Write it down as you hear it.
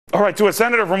All right, to a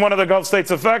senator from one of the Gulf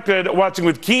states affected, watching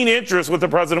with keen interest what the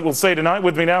president will say tonight.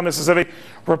 With me now, Mississippi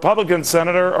Republican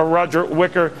Senator Roger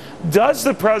Wicker. Does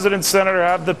the president, Senator,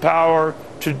 have the power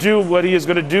to do what he is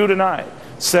going to do tonight?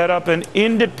 Set up an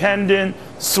independent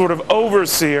sort of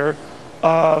overseer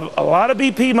of a lot of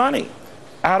BP money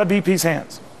out of BP's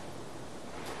hands?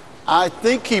 I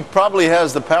think he probably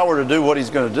has the power to do what he's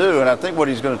going to do, and I think what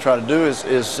he's going to try to do is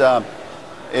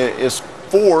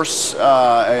force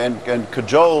and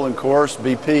cajole and coerce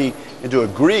BP into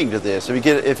agreeing to this.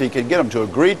 If he can get them to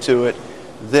agree to it,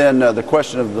 then the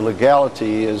question of the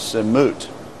legality is moot.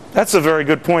 That's a very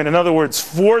good point. In other words,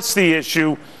 force the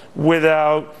issue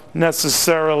without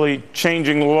necessarily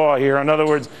changing the law here. In other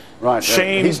words, right.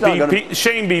 shame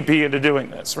BP into doing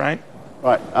this, right?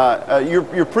 Right.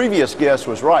 Your previous guest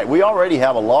was right. We already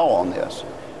have a law on this.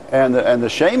 And the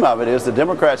shame of it is the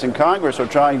Democrats in Congress are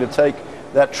trying to take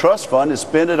that trust fund and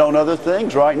spend it on other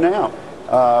things right now.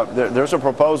 There's a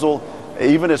proposal,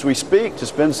 even as we speak, to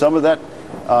spend some of that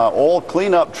oil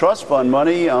cleanup trust fund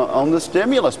money on the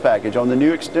stimulus package, on the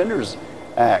new Extenders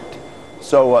Act.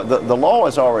 So the law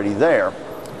is already there.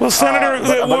 Well, Senator,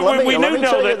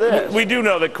 we do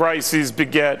know that crises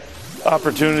beget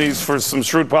opportunities for some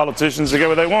shrewd politicians to get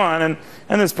what they want,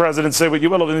 and this president, say what you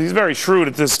will, he's very shrewd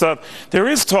at this stuff. There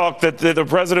is talk that the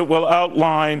president will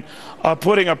outline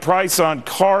putting a price on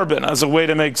carbon as a way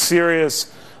to make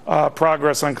serious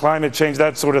progress on climate change,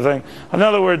 that sort of thing. In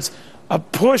other words,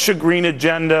 push a green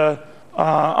agenda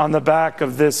on the back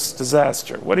of this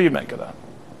disaster. What do you make of that?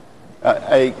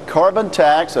 A carbon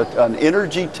tax, an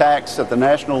energy tax at the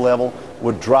national level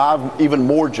would drive even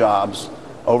more jobs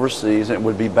overseas, and it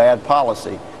would be bad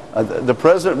policy. The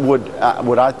president would,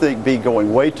 I think, be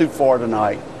going way too far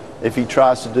tonight if he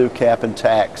tries to do cap and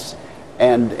tax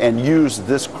and use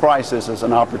this crisis as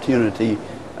an opportunity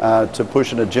to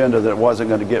push an agenda that wasn't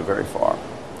going to get very far.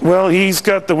 Well, he's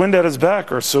got the wind at his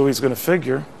back, or so he's going to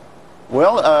figure.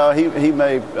 Well, he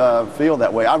may feel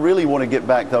that way. I really want to get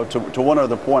back, though, to one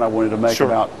other point I wanted to make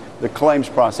about the claims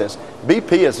process.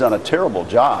 BP has done a terrible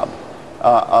job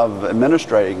of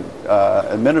administering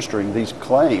these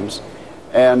claims,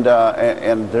 and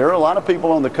there are a lot of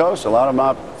people on the coast. A lot of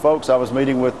my folks I was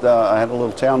meeting with, I had a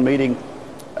little town meeting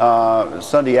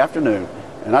Sunday afternoon,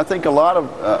 and I think a lot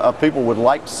of people would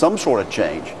like some sort of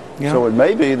change. Yeah. So it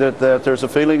may be that there's a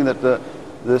feeling that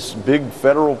this big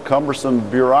federal cumbersome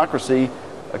bureaucracy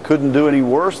couldn't do any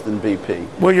worse than BP.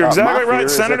 Well, you're exactly right,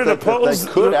 Senator. The polls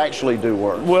they could actually do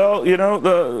worse. Well, you know,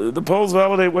 the polls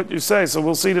validate what you say, so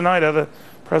we'll see tonight how the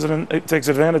president takes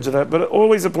advantage of that. But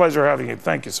always a pleasure having you.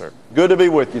 Thank you, sir. Good to be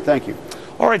with you. Thank you.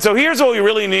 All right, so here's all you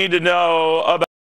really need to know about